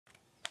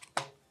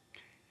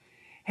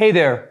Hey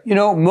there,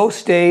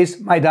 most days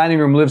my dining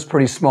room lives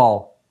pretty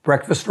small.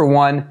 Breakfast for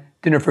one,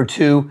 dinner for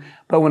two,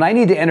 but when I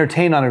need to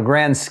entertain on a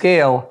grand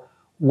scale,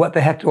 what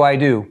the heck do I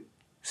do?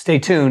 Stay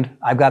tuned,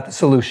 I've got the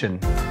solution.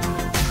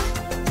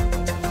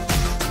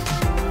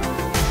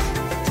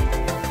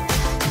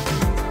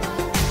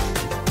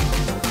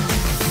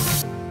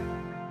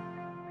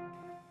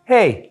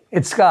 Hey,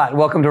 it's Scott.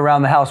 Welcome to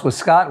Around the House with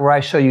Scott, where I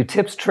show you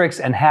tips,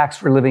 tricks, and hacks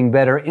for living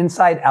better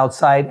inside,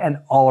 outside, and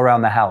all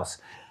around the house.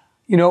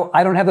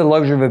 I don't have the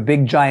luxury of a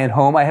big giant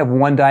home. I have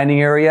one dining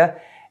area,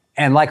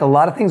 and like a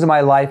lot of things in my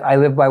life, I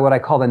live by what I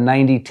call the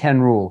 90-10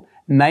 rule.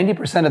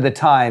 90% of the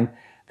time,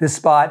 this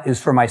spot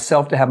is for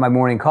myself to have my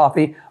morning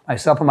coffee,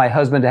 myself and my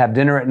husband to have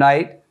dinner at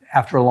night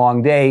after a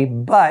long day.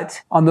 But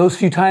on those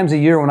few times a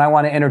year when I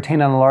want to entertain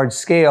on a large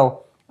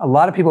scale, a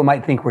lot of people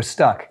might think we're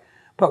stuck,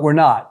 but we're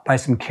not. By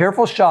some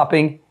careful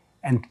shopping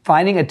and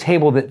finding a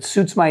table that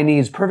suits my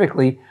needs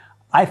perfectly,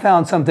 I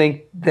found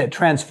something that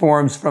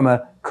transforms from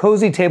a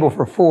cozy table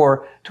for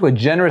 4 to a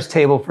generous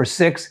table for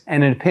 6,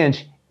 and in a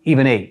pinch,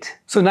 even 8.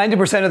 So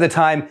 90% of the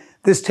time,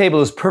 this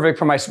table is perfect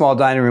for my small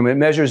dining room. It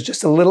measures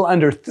just a little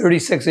under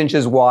 36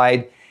 inches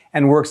wide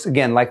and works,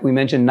 again, like we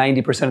mentioned,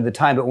 90% of the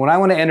time. But when I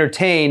want to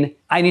entertain,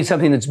 I need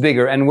something that's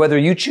bigger. And whether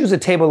you choose a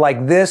table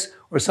like this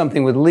or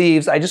something with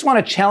leaves, I just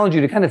want to challenge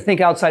you to kind of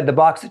think outside the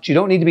box, that you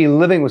don't need to be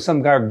living with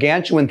some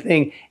gargantuan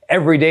thing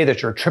every day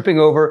that you're tripping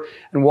over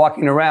and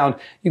walking around.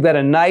 You've got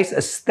a nice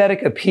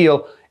aesthetic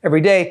appeal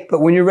every day, but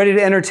when you're ready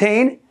to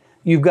entertain,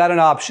 you've got an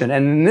option.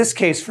 And in this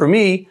case, for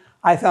me,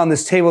 I found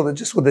this table that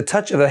just with the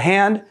touch of a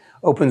hand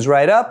opens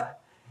right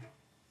up.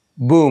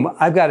 Boom,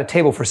 I've got a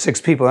table for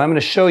 6 people. And I'm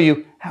going to show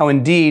you how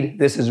indeed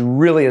this is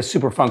really a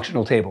super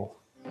functional table.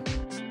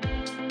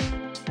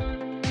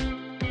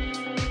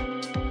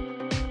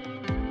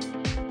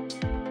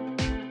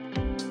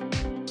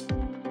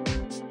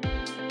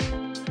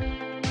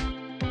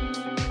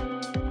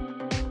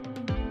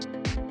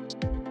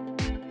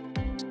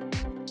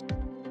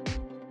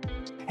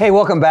 Hey,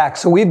 welcome back.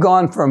 So we've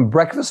gone from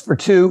breakfast for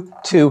 2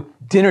 to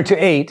dinner to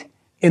 8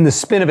 in the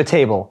spin of a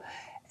table.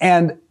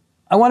 And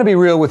I want to be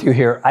real with you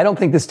here. I don't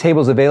think this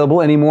table is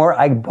available anymore.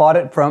 I bought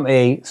it from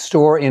a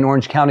store in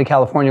Orange County,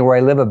 California, where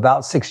I live,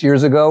 about 6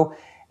 years ago.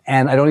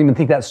 And I don't even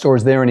think that store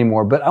is there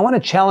anymore. But I want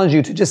to challenge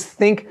you to just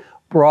think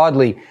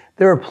broadly.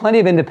 There are plenty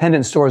of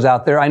independent stores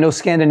out there. I know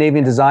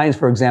Scandinavian Designs,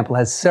 for example,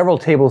 has several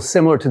tables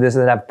similar to this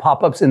that have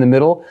pop-ups in the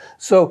middle.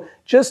 So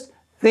just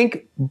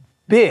think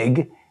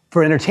big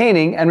for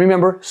entertaining, and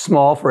remember,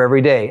 small for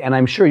every day. And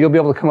I'm sure you'll be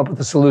able to come up with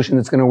a solution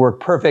that's going to work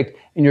perfect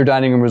in your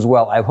dining room as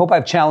well. I hope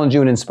I've challenged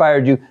you and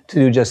inspired you to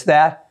do just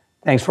that.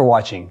 Thanks for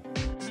watching.